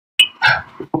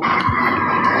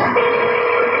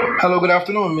Hello, good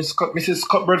afternoon, Mrs.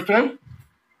 Cuthbertson.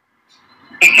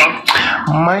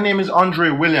 My name is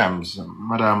Andre Williams,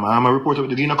 madam. I'm a reporter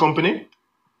with the Gleaner Company,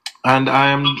 and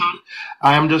I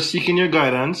am just seeking your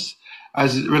guidance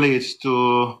as it relates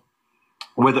to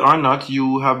whether or not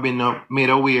you have been made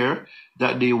aware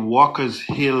that the Walkers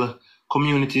Hill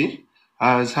community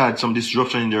has had some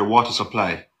disruption in their water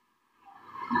supply.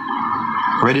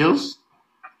 Red Hills?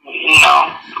 No,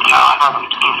 I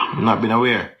haven't. Not been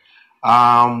aware.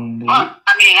 Have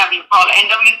you called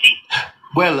NWC?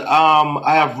 Well,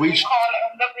 I have reached. Call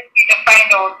NWC to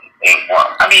find out.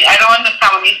 I don't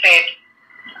understand when you said.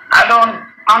 I don't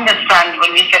understand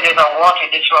when you said there's a water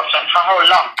disruption. For how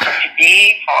long? For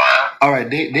today? For. All right,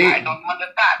 I don't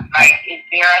understand. Like, is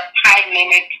there a time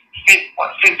limit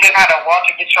since they've had a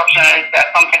water disruption? Is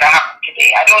that something that happened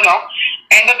today? I don't know.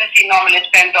 NWC normally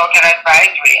sends out an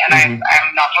advisory, and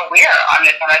I'm not aware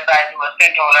unless an advisory was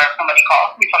sent out or somebody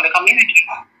calls me from the community.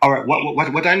 All right.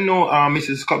 What I know,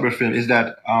 Mrs. Copperfield, is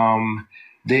that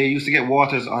they used to get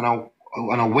waters on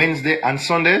a Wednesday and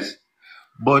Sundays,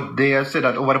 but they have said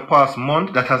that over the past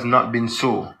month that has not been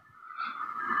so.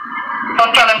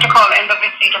 So tell them to call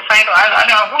NWC to find out. I don't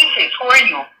know who is this. Who are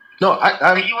you? No,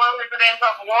 Are you a resident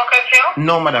of Walkers Hill?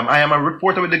 No, madam. I am a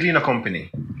reporter with the Gleaner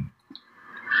Company.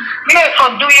 Yeah, so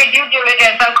do your due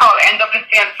diligence and call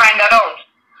NWC and find that out.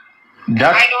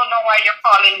 I don't know why you're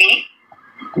calling me.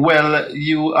 Well,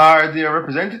 you are their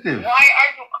representative. Why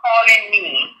are you calling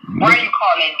me? Why are you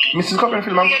calling me? Mrs.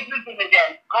 Copperfield, do your due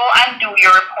diligence. Go and do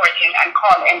your reporting and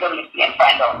call NWC and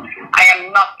find out. I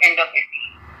am not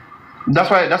NWC.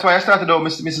 That's why I started out,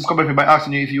 Mrs. Copperfield, by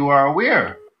asking you if you are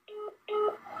aware.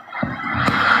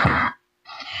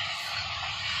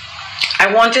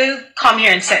 I want to come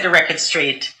here and set the record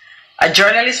straight. A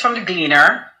journalist from the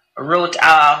Gleaner wrote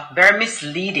a very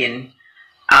misleading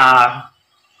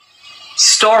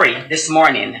story this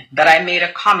morning that I made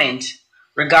a comment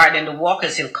regarding the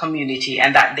Walkers Hill community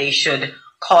and that they should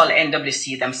call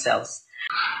NWC themselves.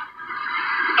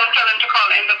 Don't tell them to call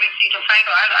NWC to find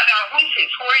out. I don't know who is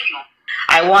this. Who are you?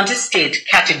 I want to state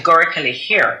categorically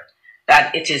here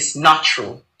that it is not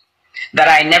true, that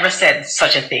I never said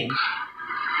such a thing.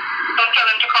 Don't tell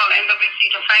them to call NWC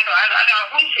to find out. I don't know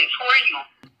who is this. Who are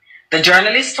you? The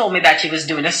journalist told me that he was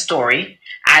doing a story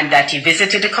and that he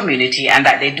visited the community and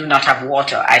that they do not have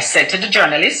water. I said to the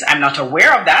journalist, I'm not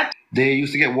aware of that. They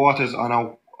used to get waters on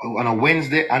a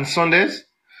Wednesday and Sundays,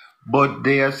 but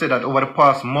they have said that over the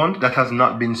past month that has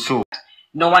not been so.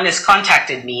 No one has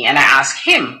contacted me, and I asked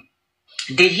him,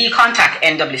 did he contact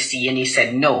NWC? And he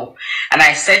said no. And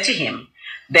I said to him,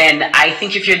 then I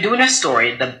think if you're doing a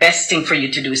story, the best thing for you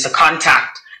to do is to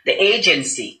contact the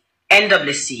agency,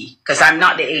 NWC, because I'm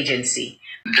not the agency.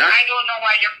 I don't know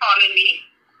why you're calling me.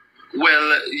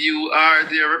 Well, you are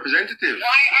their representative.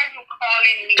 Why are you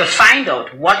calling me? To find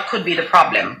out what could be the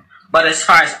problem. But as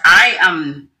far as I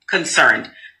am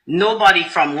concerned, nobody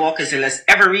from Walkers Hill has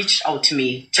ever reached out to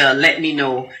me to let me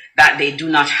know that they do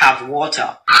not have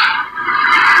water.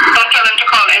 Don't tell them to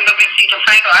call NWC to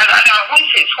find out. I don't know who is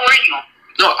this. Who are you?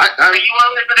 No, Are you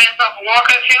a resident of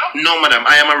Walkers Hill? No, madam.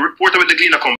 I am a reporter with the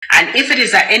Gleaner Company. And if it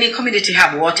is that any community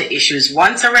have water issues,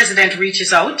 once a resident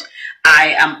reaches out,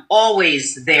 I am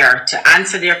always there to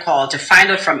answer their call to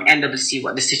find out from NWC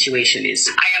what the situation is.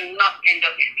 I am not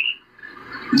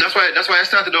NWC. That's why I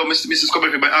started out, Mrs.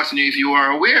 Copperfield, by asking you if you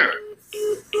are aware.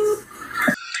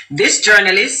 This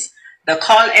journalist, the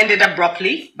call ended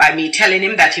abruptly by me telling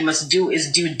him that he must do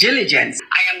his due diligence.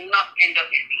 I am not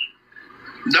NWC.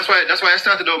 That's why I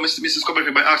started out, Mrs.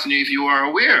 Copperfield, by asking you if you are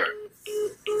aware.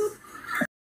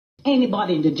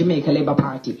 Anybody in the Jamaica Labour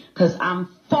Party, because I'm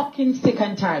fucking sick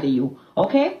and tired of you,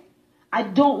 okay? I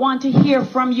don't want to hear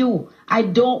from you. I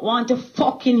don't want to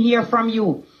fucking hear from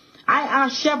you. I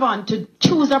asked Chevron to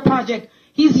choose a project.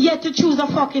 He's yet to choose a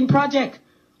fucking project,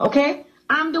 okay?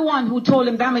 I'm the one who told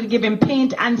him that I'm going to give him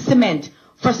paint and cement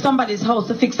for somebody's house,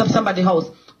 to fix up somebody's house.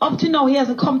 Up to now, he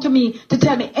hasn't come to me to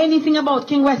tell me anything about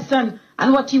King Weston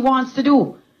and what he wants to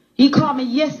do. He called me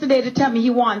yesterday to tell me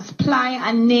he wants ply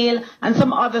and nail and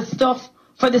some other stuff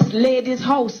for this lady's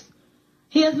house.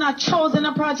 He has not chosen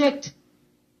a project.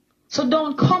 So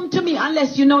don't come to me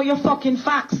unless you know your fucking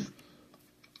facts.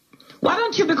 Why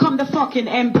don't you become the fucking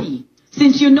MP?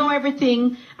 Since you know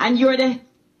everything and you're the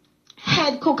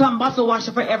head cook and bottle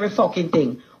washer for every fucking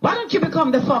thing. Why don't you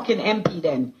become the fucking MP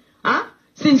then? Huh?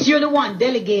 Since you're the one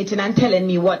delegating and telling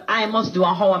me what I must do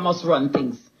and how I must run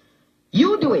things.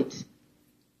 You do it.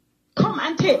 Come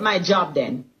and take my job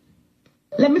then.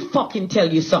 Let me fucking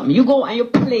tell you something. You go and you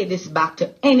play this back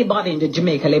to anybody in the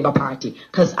Jamaica Labour Party.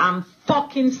 Because I'm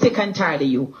fucking sick and tired of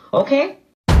you. Okay?